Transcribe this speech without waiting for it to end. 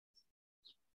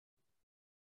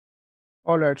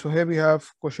All right, so here we have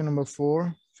question number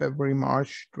 4, February,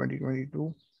 March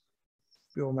 2022,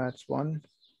 Pure Maths 1,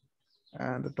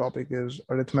 and the topic is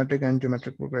Arithmetic and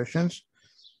Geometric Progressions.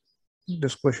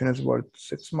 This question is worth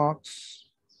 6 marks.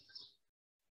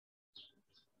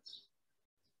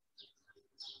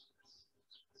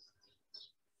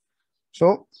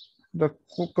 So the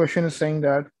question is saying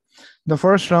that the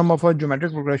first term of a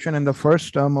geometric progression and the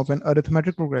first term of an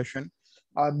arithmetic progression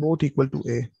are both equal to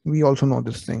A. We also know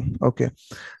this thing. Okay.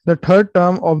 The third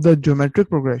term of the geometric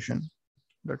progression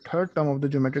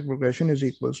is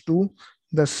equals to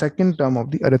the second term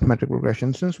of the arithmetic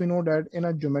progression. Since we know that in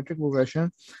a geometric progression,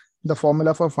 the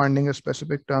formula for finding a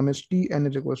specific term is Tn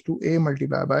is equals to A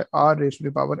multiplied by R raised to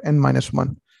the power n minus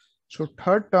 1. So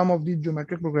third term of the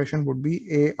geometric progression would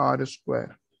be AR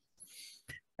square.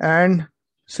 And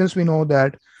since we know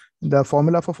that the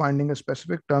formula for finding a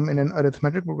specific term in an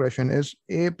arithmetic progression is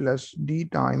A plus D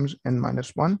times n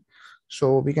minus 1.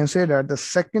 So we can say that the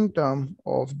second term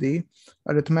of the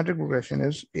arithmetic progression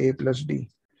is A plus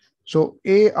D. So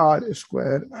AR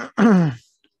square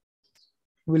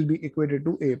will be equated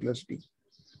to A plus D.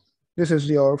 This is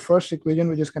your first equation,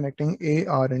 which is connecting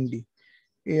AR and D.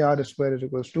 AR square is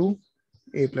equals to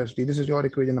A plus D. This is your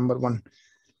equation number 1.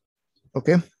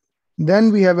 Okay.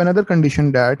 Then we have another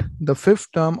condition that the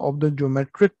fifth term of the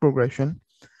geometric progression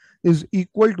is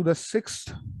equal to the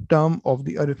sixth term of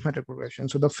the arithmetic progression.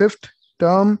 So the fifth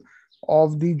term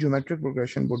of the geometric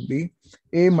progression would be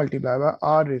A multiplied by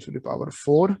R raised to the power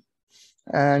 4.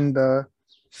 And the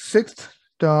sixth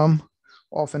term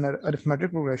of an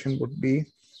arithmetic progression would be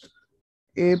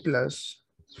A plus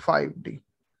 5D.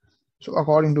 So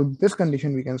according to this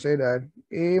condition, we can say that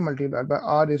A multiplied by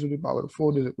R raised to the power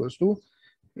 4 is equals to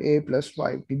A plus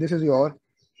 5D. This is your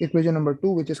equation number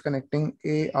 2, which is connecting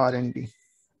A, R, and D.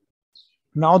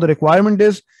 Now the requirement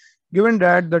is, given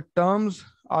that the terms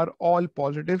are all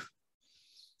positive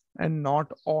and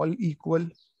not all equal,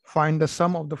 find the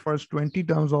sum of the first 20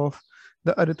 terms of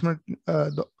the arithmetic.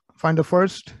 Find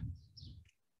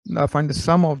the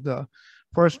sum of the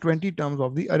first 20 terms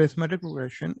of the arithmetic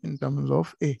progression in terms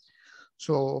of A.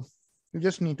 So you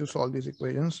just need to solve these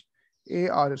equations.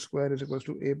 AR square is equals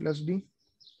to A plus D.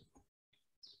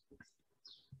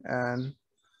 And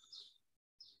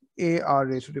AR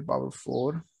raised to the power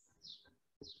 4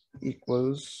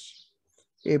 equals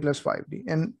A plus 5D.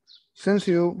 And since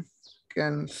you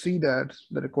can see that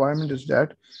the requirement is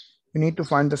that you need to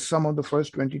find the sum of the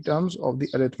first 20 terms of the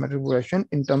arithmetic progression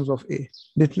in terms of A.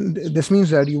 This means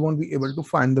that you won't be able to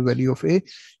find the value of A.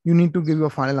 You need to give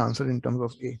your final answer in terms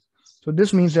of A. So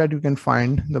this means that you can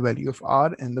find the value of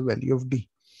R and the value of D.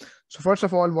 So first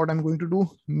of all, what I'm going to do,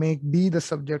 make D the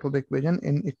subject of the equation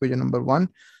in equation number 1.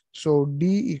 So D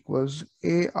equals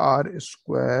AR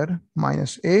square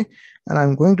minus A, and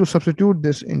I'm going to substitute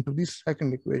this into the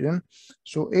second equation.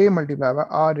 So A multiplied by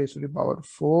R raised to the power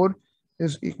 4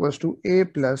 is equals to A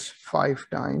plus 5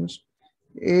 times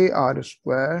AR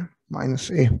square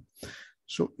minus A.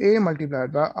 So A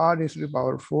multiplied by R raised to the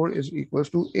power 4 is equals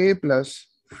to A plus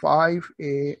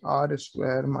 5AR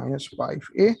square minus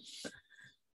 5A.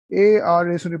 AR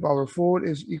raised to the power 4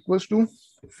 is equals to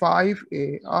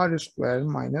 5AR square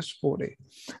minus 4A.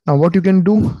 Now what you can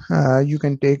do, you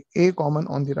can take A common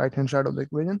on the right hand side of the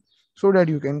equation so that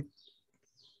you can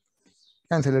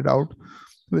cancel it out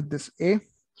with this A.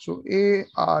 So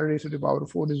AR raised to the power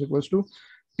 4 is equals to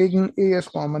taking A as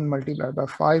common multiplied by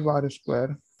 5R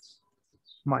square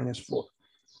minus 4.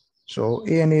 So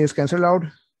A and A is cancelled out.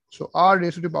 So R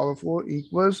raised to the power 4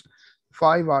 equals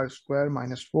 5R square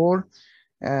minus 4.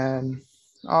 And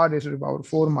R raised to the power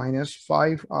 4 minus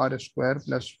 5R square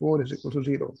plus 4 is equal to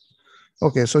 0.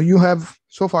 Okay, so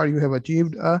so far you have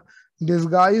achieved a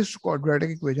disguised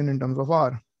quadratic equation in terms of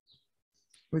R,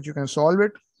 which you can solve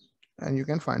it and you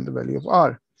can find the value of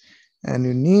R. And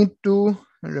you need to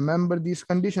remember these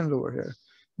conditions over here,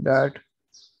 that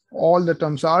all the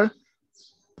terms are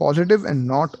positive and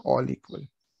not all equal.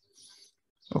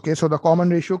 Okay, so the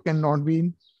common ratio cannot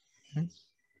be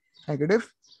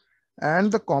negative,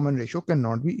 and the common ratio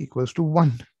cannot be equals to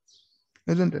 1,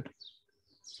 isn't it?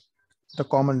 The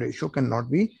common ratio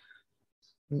cannot be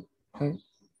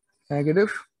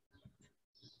negative,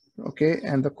 okay,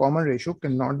 and the common ratio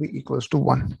cannot be equals to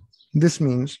 1. This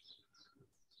means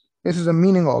this is the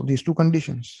meaning of these two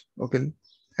conditions. Okay,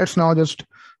 let's now just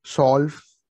solve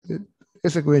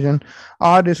this equation.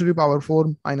 R raised to the power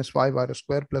 4 minus 5R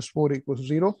square plus 4 equals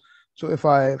 0. So if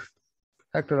I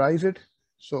factorize it,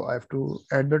 so I have to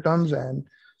add the terms and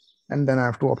then I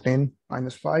have to obtain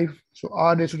minus 5. So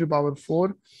R raised to the power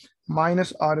 4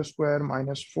 minus R square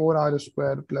minus 4R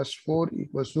square plus 4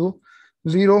 equals to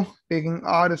 0, taking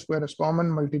r square as common,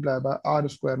 multiply by r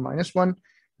square minus 1,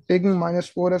 taking minus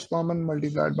 4 as common,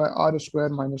 multiplied by r square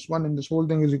minus 1, and this whole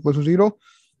thing is equal to 0.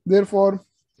 Therefore,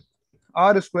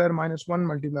 r square minus 1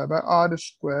 multiplied by r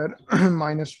square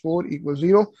minus 4 equals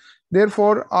 0.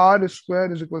 Therefore, r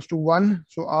square is equals to 1.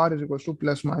 So r is equals to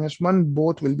plus minus 1.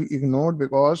 Both will be ignored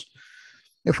because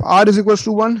if r is equals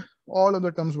to 1, all of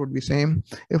the terms would be same.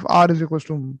 If r is equals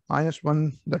to minus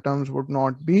 1, the terms would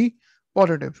not be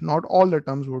positive. Not all the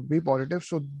terms would be positive.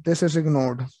 So this is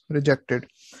ignored, rejected.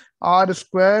 R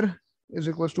square is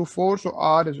equals to 4. So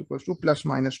r is equals to plus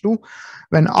minus 2.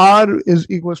 When r is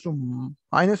equals to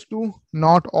minus 2,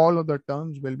 not all of the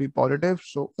terms will be positive.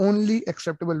 So only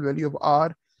acceptable value of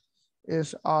r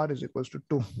is equals to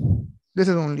 2. This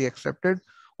is only accepted.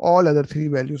 All other three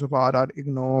values of r are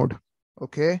ignored.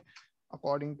 Okay,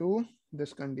 according to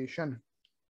this condition,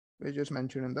 which is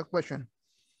mentioned in the question.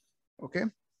 Okay,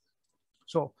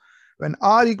 so when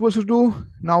r equals to 2,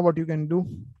 now what you can do,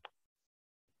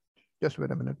 just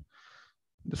wait a minute.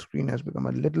 The screen has become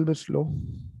a little bit slow.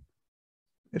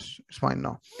 It's fine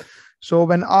now. So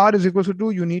when r is equal to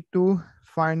 2, you need to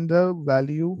find the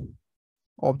value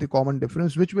of the common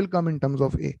difference, which will come in terms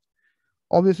of a.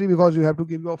 Obviously, because you have to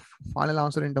give your final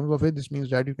answer in terms of a, this means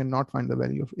that you cannot find the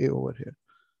value of a over here.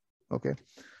 Okay,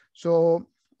 so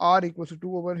r equals to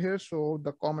 2 over here. So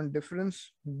the common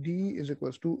difference d is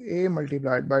equals to a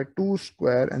multiplied by 2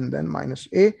 square and then minus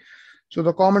a. So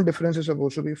the common difference is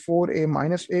supposed to be 4a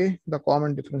minus a. The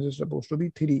common difference is supposed to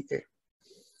be 3a.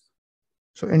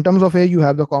 So in terms of a, you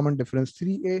have the common difference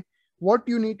 3a. What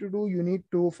you need to do, you need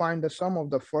to find the sum of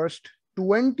the first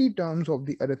 20 terms of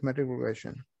the arithmetic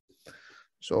progression.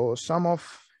 So sum of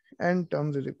n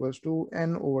terms is equals to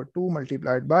n over 2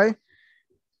 multiplied by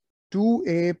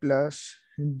 2a plus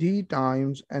d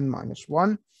times n minus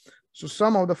 1. So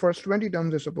sum of the first 20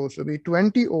 terms is supposed to be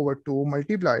 20 over 2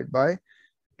 multiplied by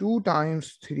 2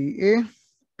 times 3a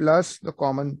plus the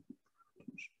common,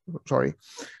 2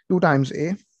 times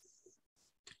a,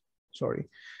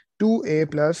 2a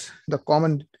plus the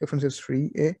common difference is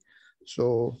 3a.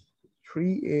 So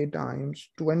 3a times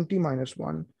 20 minus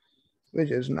 1,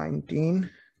 which is 19.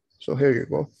 So here you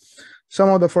go. Sum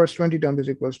of the first 20 terms is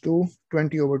equals to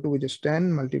 20 over 2, which is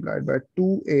 10, multiplied by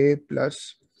 2a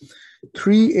plus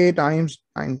 3a times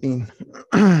 19.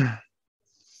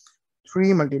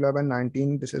 3 multiplied by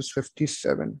 19, this is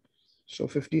 57. So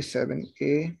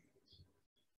 57a.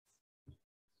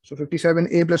 So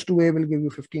 57a plus 2a will give you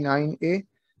 59a,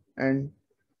 and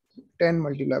 10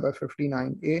 multiplied by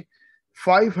 59a,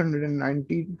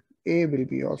 590a will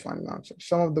be your final answer.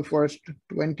 Sum of the first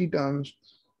 20 terms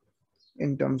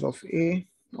in terms of a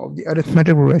of the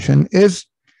arithmetic progression is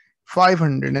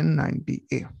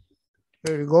 590a.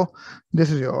 Here you go.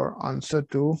 This is your answer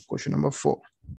to question number 4.